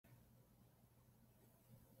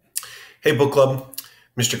Hey, book club.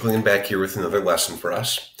 Mr. Clingan back here with another lesson for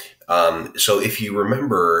us. So if you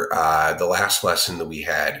remember the last lesson that we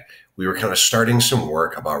had, we were kind of starting some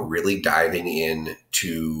work about really diving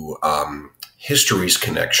into history's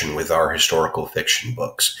connection with our historical fiction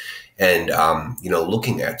books, and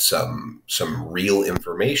looking at some real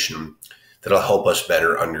information that'll help us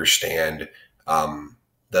better understand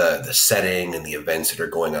the setting and the events that are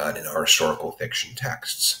going on in our historical fiction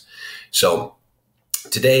texts. So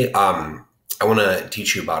today, I want to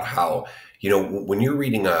teach you about how, when you're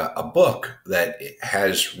reading a book that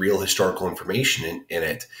has real historical information in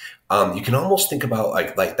it, you can almost think about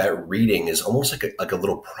like that reading is almost like a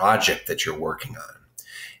little project that you're working on.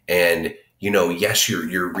 And, yes,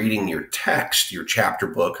 you're reading your text, your chapter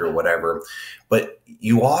book or whatever, but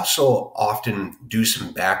you also often do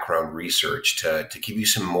some background research to give you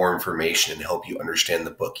some more information and help you understand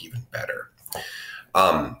the book even better.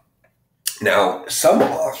 Now, some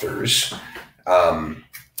authors,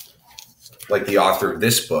 like the author of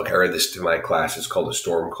this book, I read this to my class, it's called A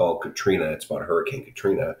Storm Called Katrina. It's about Hurricane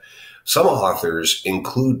Katrina. Some authors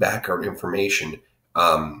include background information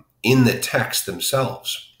in the text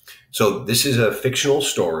themselves. So this is a fictional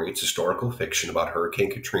story. It's historical fiction about Hurricane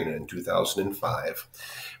Katrina in 2005.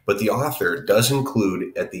 But the author does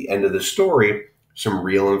include at the end of the story some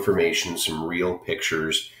real information, some real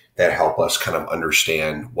pictures that help us kind of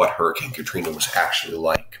understand what Hurricane Katrina was actually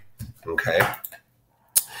like. Okay.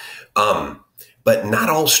 But not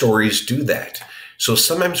all stories do that. So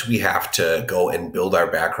sometimes we have to go and build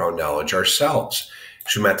our background knowledge ourselves.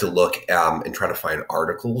 So we have to look and try to find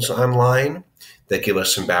articles online that give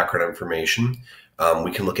us some background information.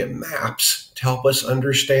 We can look at maps to help us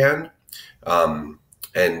understand.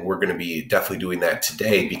 And we're going to be definitely doing that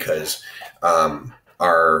today because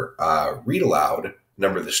our read aloud,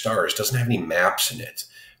 Number of the Stars, doesn't have any maps in it.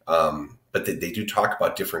 But they do talk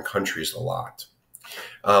about different countries a lot.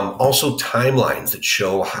 Also, timelines that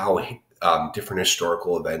show how different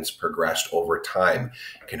historical events progressed over time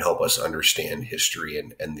can help us understand history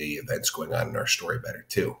and the events going on in our story better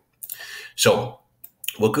too. So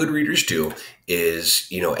what good readers do is,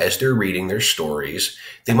 as they're reading their stories,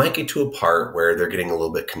 they might get to a part where they're getting a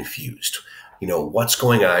little bit confused. What's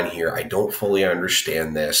going on here? I don't fully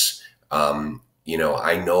understand this.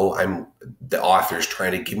 I know the author's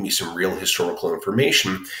trying to give me some real historical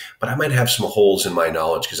information, but I might have some holes in my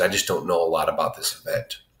knowledge because I just don't know a lot about this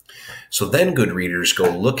event. So then good readers go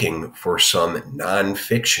looking for some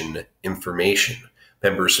nonfiction information.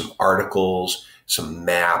 Remember, some articles, some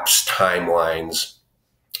maps, timelines,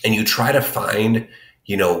 and you try to find,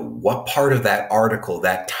 what part of that article,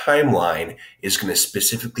 that timeline is going to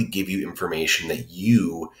specifically give you information that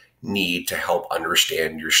you need to help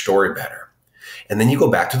understand your story better. And then you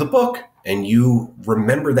go back to the book and you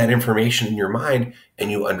remember that information in your mind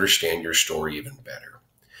and you understand your story even better.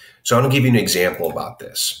 So I'm going to give you an example about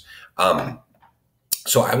this.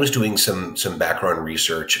 So I was doing some background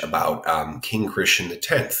research about King Christian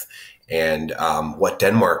X and what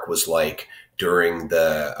Denmark was like during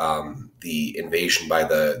the invasion by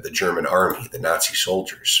the German army, the Nazi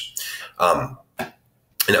soldiers.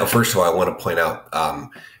 Now, first of all, I want to point out,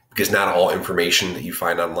 because not all information that you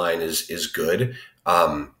find online is good.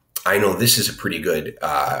 I know this is a pretty good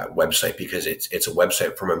website because it's a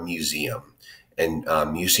website from a museum, and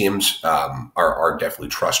museums are definitely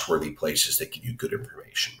trustworthy places that give you good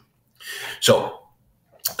information. So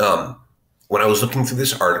when I was looking through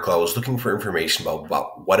this article, I was looking for information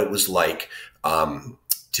about what it was like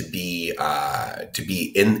to be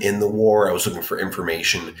in the war. I was looking for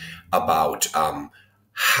information about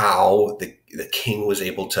how the king was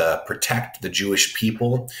able to protect the Jewish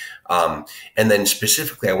people. And then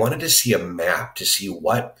specifically, I wanted to see a map to see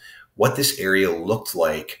what this area looked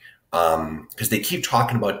like, because they keep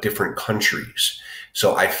talking about different countries.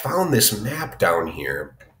 So I found this map down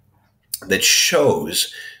here that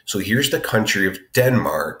shows, so here's the country of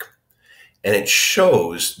Denmark, and it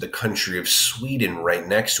shows the country of Sweden right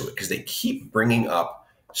next to it, because they keep bringing up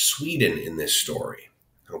Sweden in this story.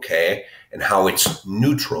 Okay, and how it's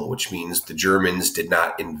neutral, which means the Germans did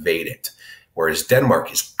not invade it, whereas Denmark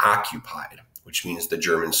is occupied, which means the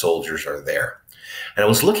German soldiers are there. And I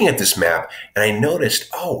was looking at this map and I noticed,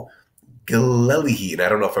 Galilee, and I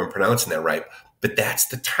don't know if I'm pronouncing that right, but that's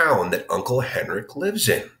the town that Uncle Henrik lives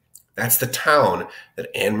in. That's the town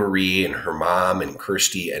that Anne-Marie and her mom and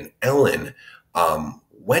Kirsty and Ellen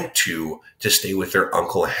went to stay with their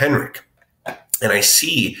Uncle Henrik. And I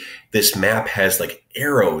see this map has like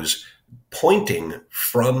arrows pointing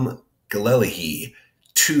from Galilee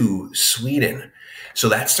to Sweden. So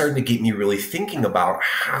that's starting to get me really thinking about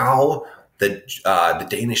how the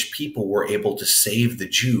Danish people were able to save the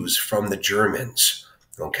Jews from the Germans.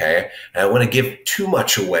 Okay, and I don't want to give too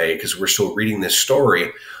much away because we're still reading this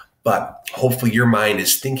story, but hopefully your mind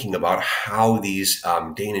is thinking about how these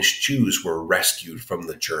Danish Jews were rescued from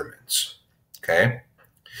the Germans. Okay,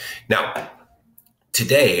 now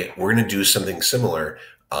today we're going to do something similar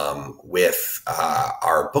with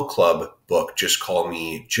our book club book, Just Call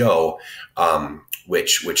Me Joe,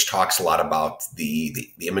 which talks a lot about the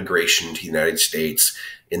immigration to the United States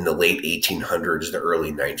in the late 1800s, the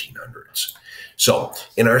early 1900s. So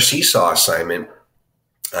in our Seesaw assignment,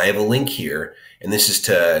 I have a link here, and this is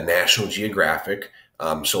to National Geographic.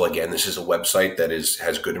 So again, this is a website that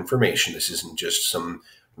has good information. This isn't just some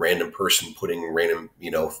random person putting random,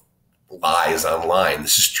 lies online.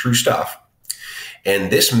 This is true stuff.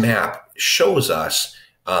 And this map shows us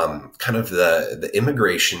kind of the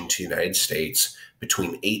immigration to the United States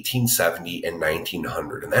between 1870 and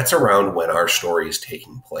 1900. And that's around when our story is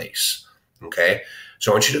taking place. Okay,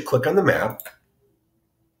 so I want you to click on the map.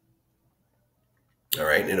 All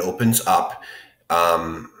right, and it opens up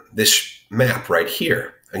this map right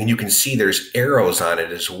here. And you can see there's arrows on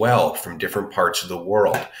it as well from different parts of the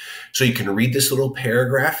world. So you can read this little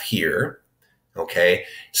paragraph here, okay?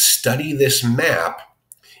 Study this map,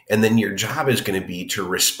 and then your job is going to be to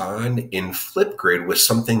respond in Flipgrid with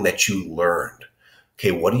something that you learned.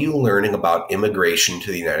 Okay, what are you learning about immigration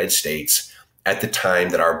to the United States at the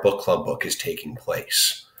time that our book club book is taking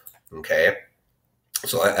place? Okay?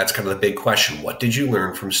 So that's kind of the big question. What did you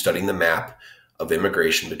learn from studying the map of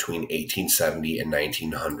immigration between 1870 and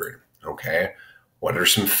 1900? Okay. What are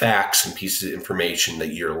some facts and pieces of information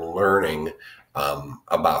that you're learning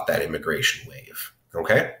about that immigration wave?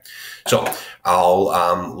 Okay. So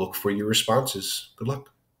I'll look for your responses. Good luck.